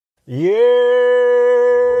Yeah!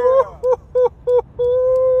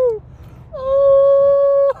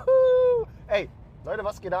 Ey, Leute,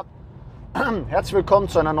 was geht ab? Herzlich willkommen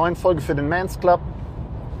zu einer neuen Folge für den MansClub.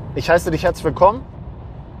 Ich heiße dich herzlich willkommen.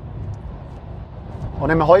 Und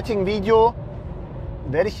im heutigen Video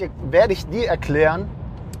werde ich dir erklären,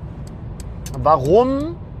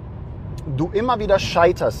 warum du immer wieder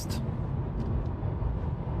scheiterst.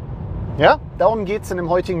 Ja, darum geht es in dem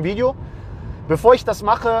heutigen Video. Bevor ich das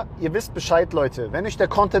mache, ihr wisst Bescheid, Leute. Wenn euch der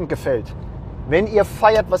Content gefällt, wenn ihr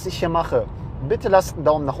feiert, was ich hier mache, bitte lasst einen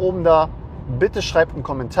Daumen nach oben da, bitte schreibt einen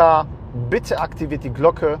Kommentar, bitte aktiviert die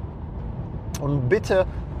Glocke und bitte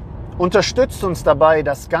unterstützt uns dabei,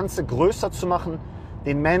 das Ganze größer zu machen,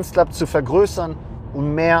 den MansClub zu vergrößern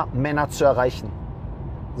und mehr Männer zu erreichen.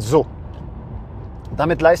 So,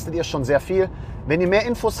 damit leistet ihr schon sehr viel. Wenn ihr mehr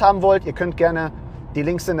Infos haben wollt, ihr könnt gerne die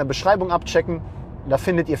Links in der Beschreibung abchecken. Da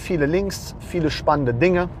findet ihr viele Links, viele spannende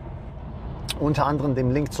Dinge, unter anderem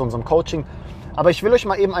den Link zu unserem Coaching. Aber ich will euch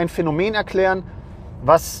mal eben ein Phänomen erklären,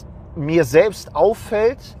 was mir selbst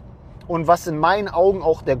auffällt und was in meinen Augen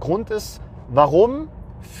auch der Grund ist, warum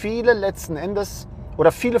viele letzten Endes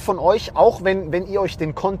oder viele von euch, auch wenn ihr euch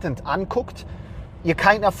den Content anguckt, ihr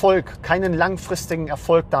keinen Erfolg, keinen langfristigen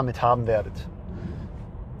Erfolg damit haben werdet.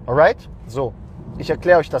 Alright? So, ich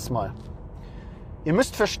erkläre euch das mal. Ihr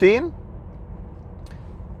müsst verstehen,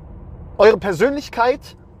 eure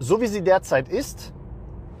Persönlichkeit, so wie sie derzeit ist,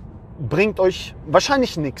 bringt euch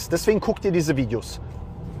wahrscheinlich nichts. Deswegen guckt ihr diese Videos.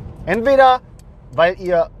 Entweder, weil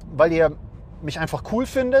ihr mich einfach cool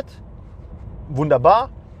findet, wunderbar,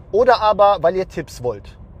 oder aber, weil ihr Tipps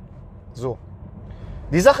wollt. So.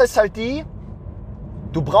 Die Sache ist halt die,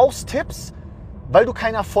 du brauchst Tipps, weil du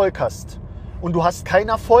keinen Erfolg hast. Und du hast keinen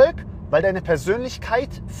Erfolg, weil deine Persönlichkeit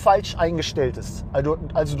falsch eingestellt ist.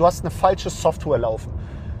 Also du hast eine falsche Software laufen.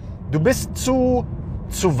 Du bist zu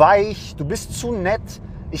weich, du bist zu nett.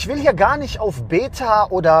 Ich will hier gar nicht auf Beta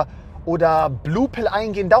oder Blue Pill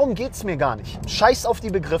eingehen, darum geht es mir gar nicht. Scheiß auf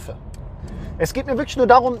die Begriffe. Es geht mir wirklich nur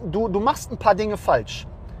darum, du machst ein paar Dinge falsch.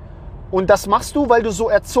 Und das machst du, weil du so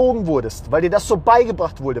erzogen wurdest, weil dir das so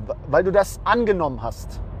beigebracht wurde, weil du das angenommen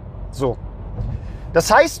hast. So. Das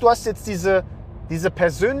heißt, du hast jetzt diese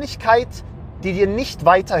Persönlichkeit, die dir nicht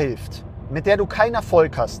weiterhilft, mit der du keinen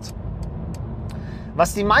Erfolg hast.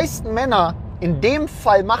 Was die meisten Männer in dem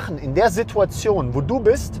Fall machen, in der Situation, wo du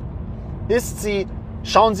bist, ist, sie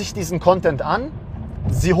schauen sich diesen Content an,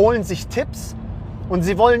 sie holen sich Tipps und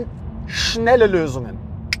sie wollen schnelle Lösungen.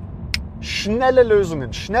 Schnelle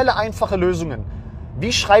Lösungen, schnelle, einfache Lösungen.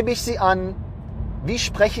 Wie schreibe ich sie an? Wie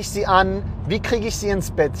spreche ich sie an? Wie kriege ich sie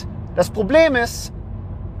ins Bett? Das Problem ist,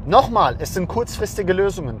 nochmal, es sind kurzfristige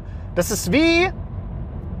Lösungen. Das ist wie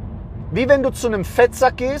wenn du zu einem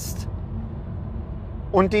Fettsack gehst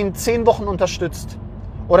und ihn 10 Wochen unterstützt.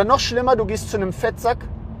 Oder noch schlimmer, du gehst zu einem Fettsack,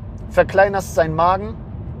 verkleinerst seinen Magen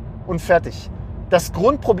und fertig. Das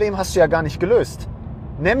Grundproblem hast du ja gar nicht gelöst.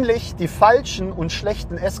 Nämlich die falschen und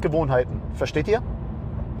schlechten Essgewohnheiten. Versteht ihr?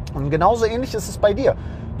 Und genauso ähnlich ist es bei dir.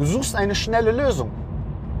 Du suchst eine schnelle Lösung.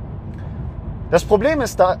 Das Problem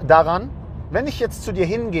ist daran, wenn ich jetzt zu dir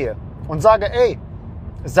hingehe und sage, ey,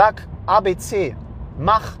 sag ABC,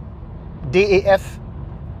 mach DEF,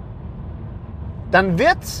 dann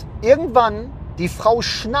wird irgendwann die Frau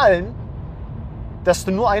schnallen, dass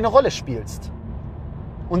du nur eine Rolle spielst.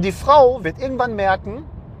 Und die Frau wird irgendwann merken,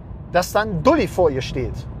 dass dann Dulli vor ihr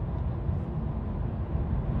steht.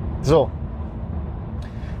 So.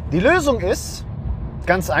 Die Lösung ist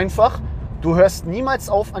ganz einfach, du hörst niemals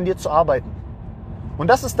auf, an dir zu arbeiten. Und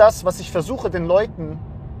das ist das, was ich versuche den Leuten,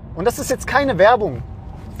 und das ist jetzt keine Werbung,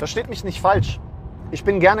 versteht mich nicht falsch, ich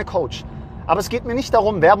bin gerne Coach, aber es geht mir nicht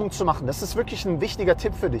darum, Werbung zu machen, das ist wirklich ein wichtiger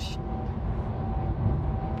Tipp für dich.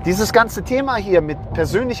 Dieses ganze Thema hier mit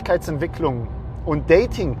Persönlichkeitsentwicklung und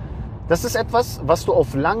Dating, das ist etwas, was du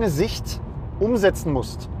auf lange Sicht umsetzen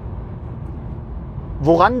musst,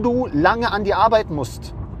 woran du lange an dir arbeiten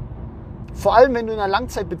musst. Vor allem, wenn du in einer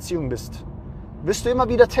Langzeitbeziehung bist, wirst du immer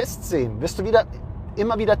wieder Tests sehen, wirst du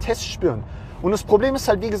immer wieder Tests spüren. Und das Problem ist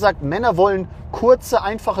halt, wie gesagt, Männer wollen kurze,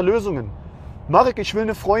 einfache Lösungen. Marek, ich will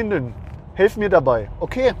eine Freundin, helf mir dabei.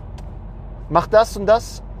 Okay, mach das und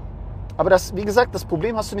das. Aber das, wie gesagt, das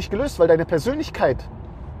Problem hast du nicht gelöst, weil deine Persönlichkeit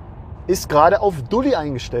ist gerade auf Dulli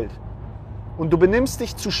eingestellt. Und du benimmst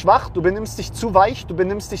dich zu schwach, du benimmst dich zu weich, du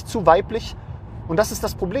benimmst dich zu weiblich. Und das ist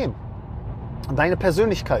das Problem. Deine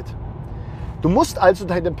Persönlichkeit. Du musst also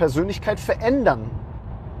deine Persönlichkeit verändern.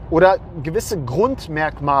 Oder gewisse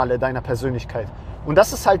Grundmerkmale deiner Persönlichkeit. Und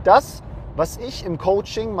das ist halt das, was ich im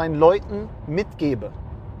Coaching meinen Leuten mitgebe.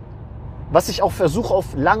 Was ich auch versuche, auf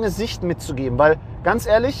lange Sicht mitzugeben. Weil, ganz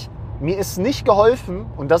ehrlich, mir ist nicht geholfen,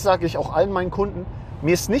 und das sage ich auch allen meinen Kunden,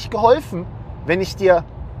 mir ist nicht geholfen, wenn ich dir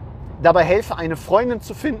dabei helfe, eine Freundin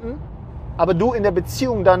zu finden, aber du in der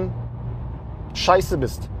Beziehung dann scheiße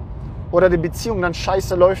bist. Oder die Beziehung dann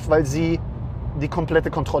scheiße läuft, weil sie die komplette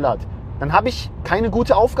Kontrolle hat. Dann habe ich keine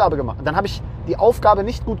gute Aufgabe gemacht. Dann habe ich die Aufgabe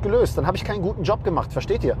nicht gut gelöst. Dann habe ich keinen guten Job gemacht.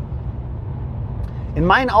 Versteht ihr? In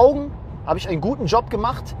meinen Augen habe ich einen guten Job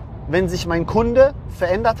gemacht, wenn sich mein Kunde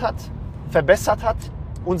verändert hat, verbessert hat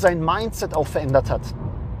und sein Mindset auch verändert hat.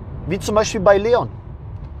 Wie zum Beispiel bei Leon.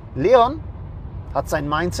 Leon hat sein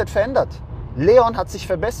Mindset verändert. Leon hat sich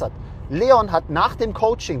verbessert. Leon hat nach dem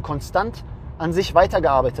Coaching konstant an sich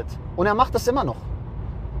weitergearbeitet. Und er macht das immer noch.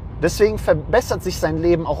 Deswegen verbessert sich sein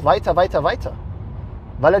Leben auch weiter,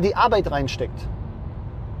 weil er die Arbeit reinsteckt.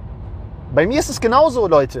 Bei mir ist es genauso,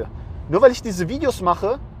 Leute. Nur weil ich diese Videos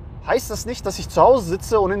mache, heißt das nicht, dass ich zu Hause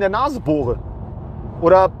sitze und in der Nase bohre.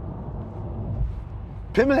 Oder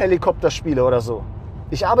Pimmelhelikopter spiele oder so.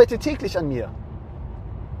 Ich arbeite täglich an mir.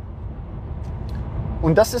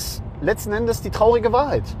 Und das ist letzten Endes die traurige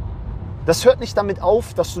Wahrheit. Das hört nicht damit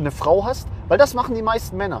auf, dass du eine Frau hast, weil das machen die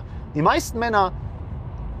meisten Männer. Die meisten Männer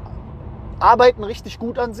arbeiten richtig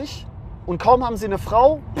gut an sich und kaum haben sie eine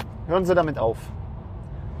Frau, hören sie damit auf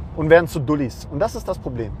und werden zu Dullis. Und das ist das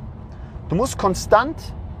Problem. Du musst konstant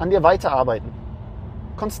an dir weiterarbeiten.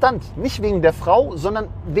 Konstant. Nicht wegen der Frau, sondern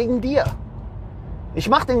wegen dir. Ich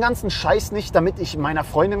mache den ganzen Scheiß nicht, damit ich meiner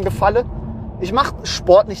Freundin gefalle. Ich mache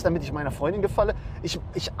Sport nicht, damit ich meiner Freundin gefalle. Ich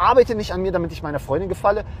arbeite nicht an mir, damit ich meiner Freundin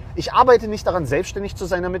gefalle. Ich arbeite nicht daran, selbstständig zu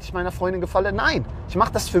sein, damit ich meiner Freundin gefalle. Nein, ich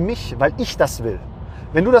mache das für mich, weil ich das will.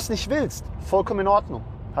 Wenn du das nicht willst, vollkommen in Ordnung.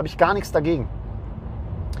 Habe ich gar nichts dagegen.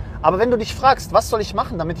 Aber wenn du dich fragst, was soll ich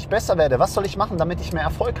machen, damit ich besser werde? Was soll ich machen, damit ich mehr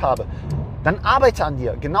Erfolg habe? Dann arbeite an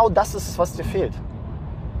dir. Genau das ist es, was dir fehlt.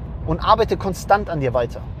 Und arbeite konstant an dir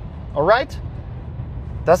weiter. Alright?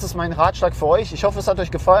 Das ist mein Ratschlag für euch. Ich hoffe, es hat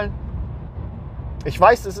euch gefallen. Ich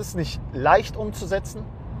weiß, es ist nicht leicht umzusetzen.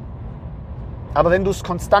 Aber wenn du es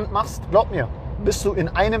konstant machst, glaub mir, bist du in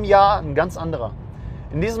einem Jahr ein ganz anderer.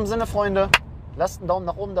 In diesem Sinne, Freunde, lasst einen Daumen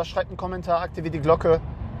nach oben da, schreibt einen Kommentar, aktiviert die Glocke.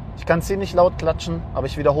 Ich kann ziemlich laut klatschen, aber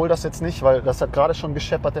ich wiederhole das jetzt nicht, weil das hat gerade schon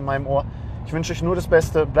gescheppert in meinem Ohr. Ich wünsche euch nur das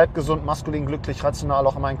Beste. Bleibt gesund, maskulin, glücklich, rational,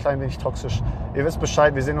 auch immer ein klein wenig toxisch. Ihr wisst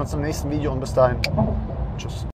Bescheid. Wir sehen uns im nächsten Video und bis dahin. Tschüss.